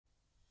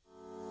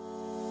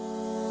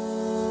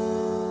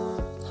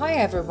Hi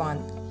everyone!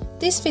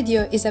 This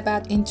video is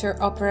about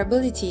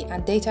interoperability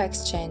and data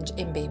exchange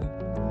in BIM.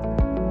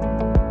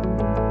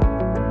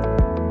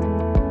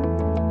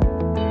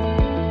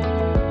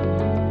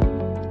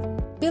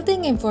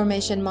 Building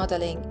information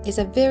modeling is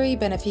a very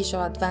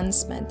beneficial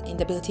advancement in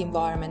the built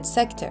environment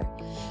sector,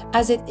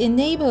 as it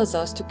enables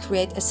us to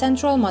create a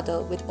central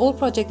model with all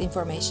project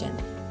information.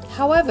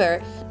 However,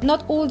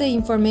 not all the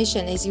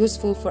information is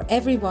useful for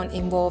everyone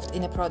involved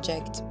in a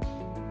project.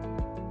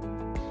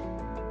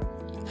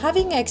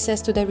 Having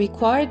access to the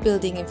required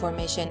building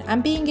information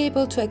and being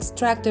able to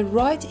extract the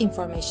right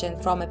information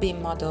from a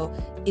BIM model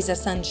is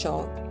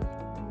essential.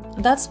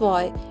 That's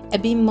why a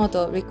BIM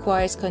model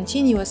requires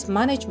continuous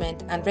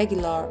management and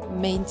regular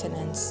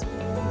maintenance.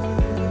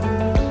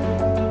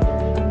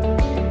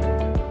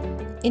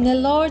 In a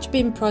large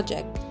BIM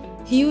project,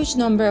 huge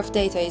number of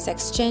data is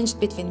exchanged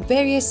between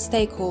various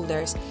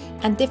stakeholders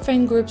and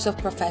different groups of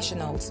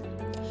professionals.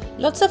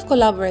 Lots of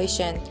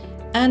collaboration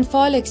and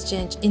file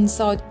exchange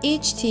inside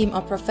each team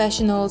of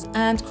professionals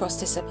and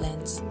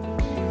cross-disciplines.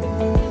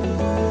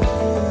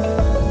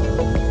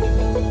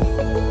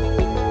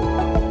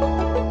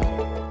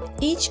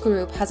 Each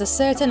group has a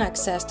certain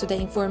access to the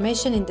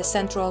information in the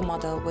central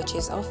model, which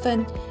is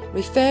often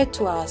referred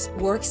to as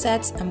work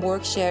sets and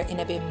work share in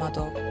a BIM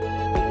model.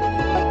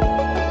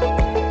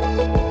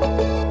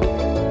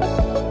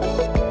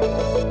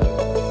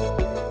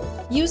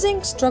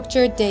 Using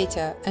structured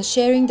data and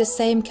sharing the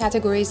same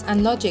categories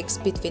and logics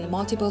between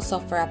multiple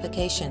software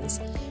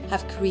applications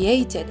have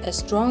created a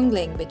strong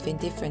link between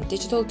different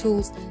digital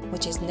tools,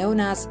 which is known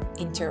as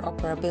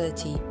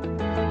interoperability.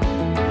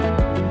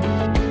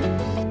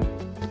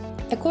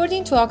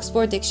 According to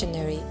Oxford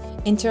Dictionary,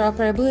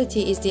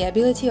 interoperability is the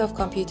ability of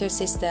computer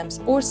systems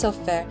or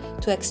software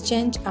to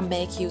exchange and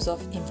make use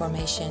of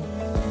information.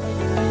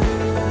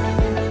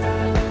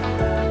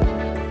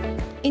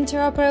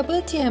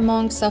 Interoperability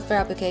among software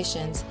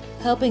applications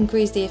help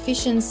increase the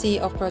efficiency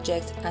of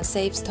projects and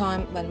saves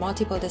time when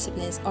multiple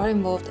disciplines are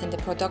involved in the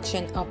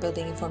production of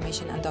building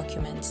information and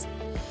documents.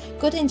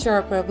 Good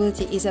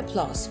interoperability is a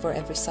plus for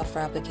every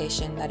software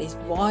application that is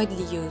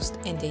widely used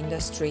in the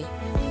industry.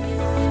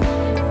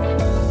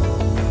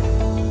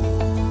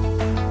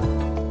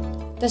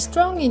 The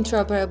strong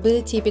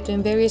interoperability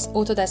between various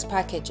Autodesk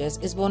packages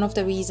is one of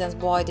the reasons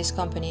why this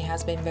company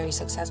has been very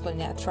successful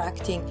in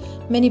attracting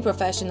many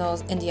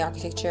professionals in the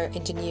architecture,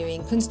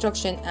 engineering,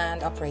 construction,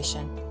 and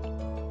operation.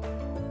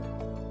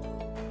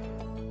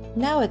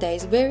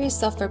 Nowadays, various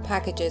software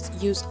packages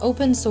use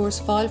open source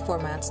file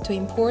formats to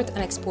import and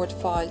export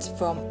files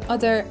from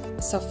other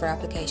software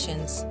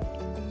applications.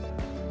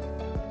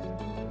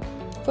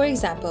 For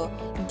example,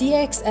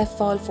 DXF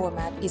file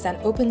format is an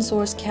open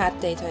source CAD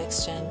data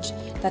exchange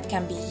that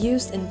can be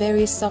used in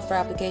various software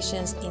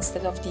applications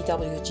instead of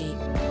DWG.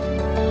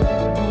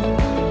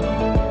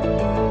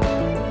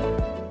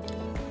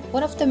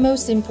 One of the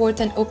most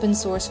important open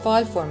source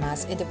file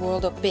formats in the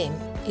world of BIM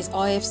is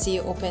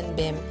IFC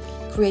OpenBIM,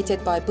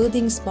 created by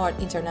Building Smart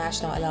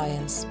International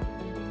Alliance.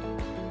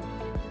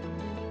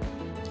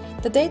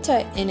 The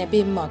data in a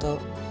BIM model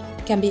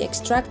can be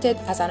extracted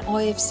as an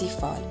IFC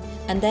file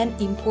and then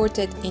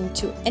imported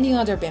into any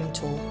other BIM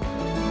tool.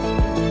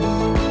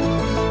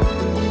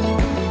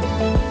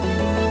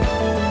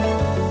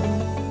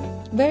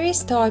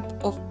 Various types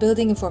of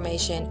building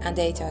information and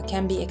data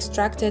can be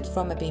extracted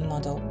from a BIM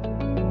model.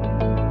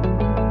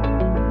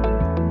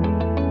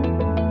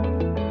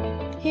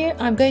 Here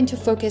I'm going to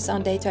focus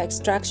on data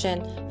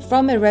extraction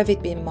from a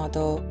Revit BIM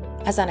model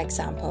as an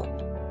example.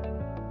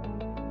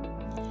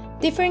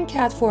 Different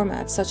CAD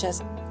formats such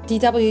as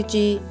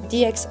DWG,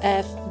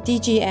 DXF,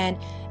 DGN,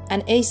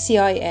 and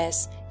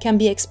ACIS can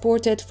be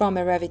exported from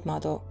a Revit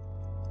model.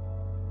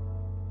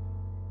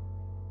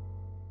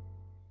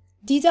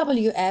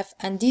 DWF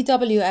and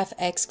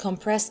DWFX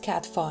compress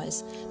CAD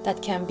files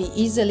that can be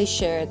easily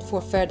shared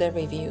for further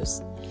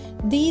reviews.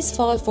 These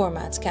file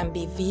formats can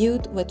be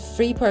viewed with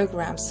free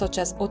programs such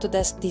as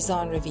Autodesk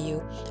Design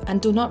Review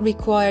and do not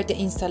require the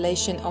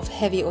installation of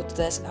heavy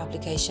Autodesk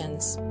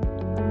applications.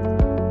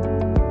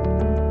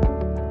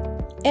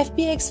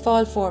 FBX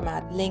file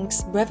format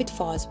links Revit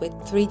files with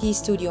 3D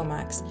Studio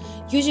Max,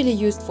 usually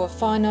used for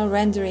final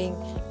rendering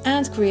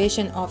and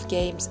creation of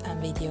games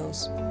and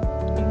videos.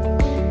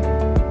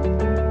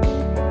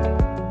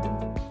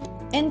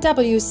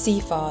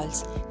 NWC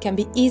files can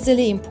be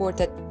easily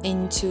imported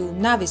into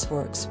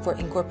Navisworks for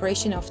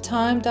incorporation of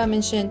time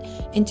dimension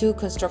into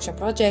construction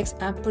projects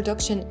and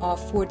production of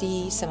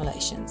 4D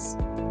simulations.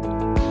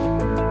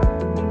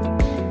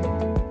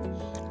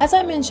 As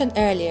I mentioned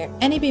earlier,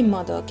 any BIM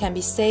model can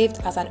be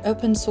saved as an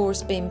open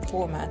source BIM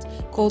format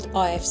called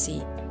IFC.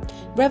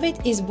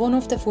 Revit is one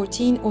of the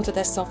 14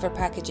 Autodesk software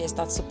packages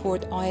that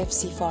support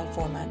IFC file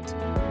format.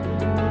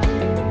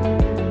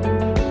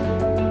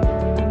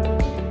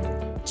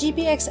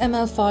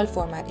 GPXML file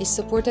format is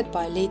supported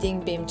by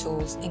leading BIM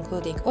tools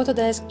including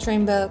Autodesk,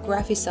 Trimble,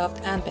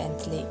 Graphisoft, and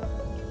Bentley.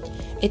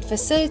 It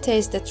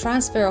facilitates the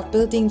transfer of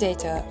building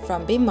data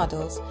from BIM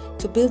models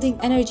to building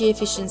energy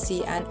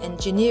efficiency and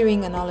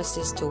engineering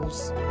analysis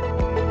tools.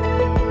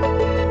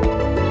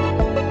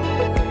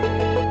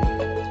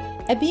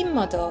 A BIM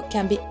model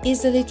can be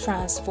easily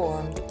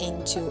transformed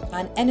into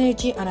an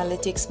energy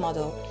analytics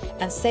model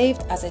and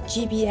saved as a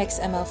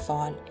GBXML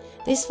file.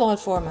 This file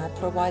format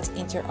provides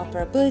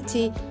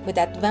interoperability with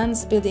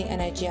advanced building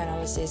energy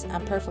analysis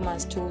and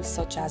performance tools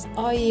such as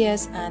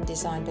IES and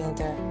Design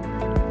Builder.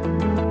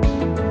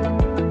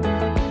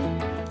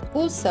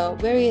 Also,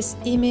 various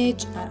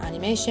image and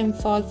animation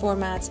file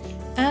formats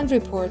and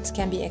reports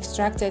can be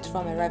extracted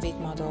from a Revit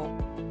model.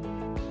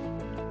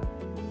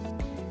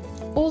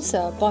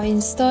 Also, by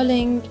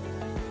installing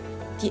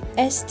the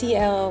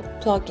STL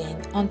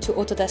plugin onto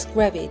Autodesk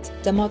Revit,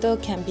 the model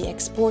can be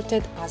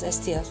exported as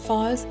STL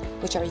files,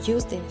 which are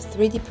used in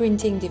 3D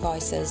printing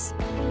devices.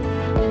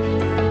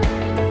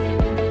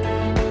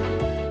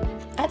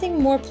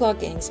 Adding more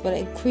plugins will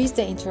increase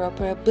the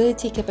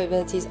interoperability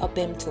capabilities of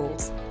BIM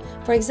tools.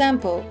 For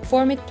example,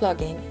 Formit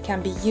plugin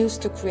can be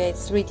used to create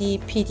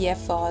 3D PDF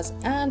files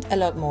and a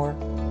lot more.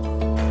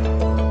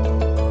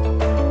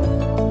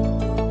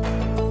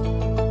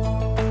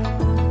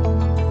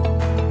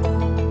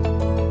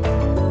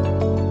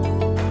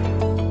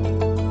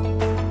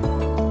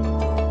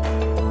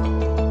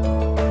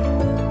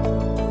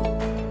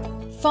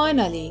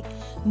 Finally,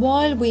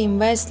 while we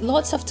invest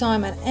lots of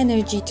time and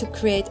energy to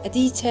create a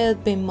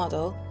detailed BIM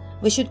model,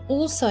 we should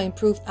also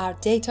improve our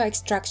data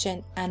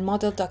extraction and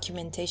model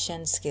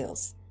documentation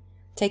skills.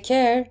 Take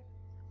care!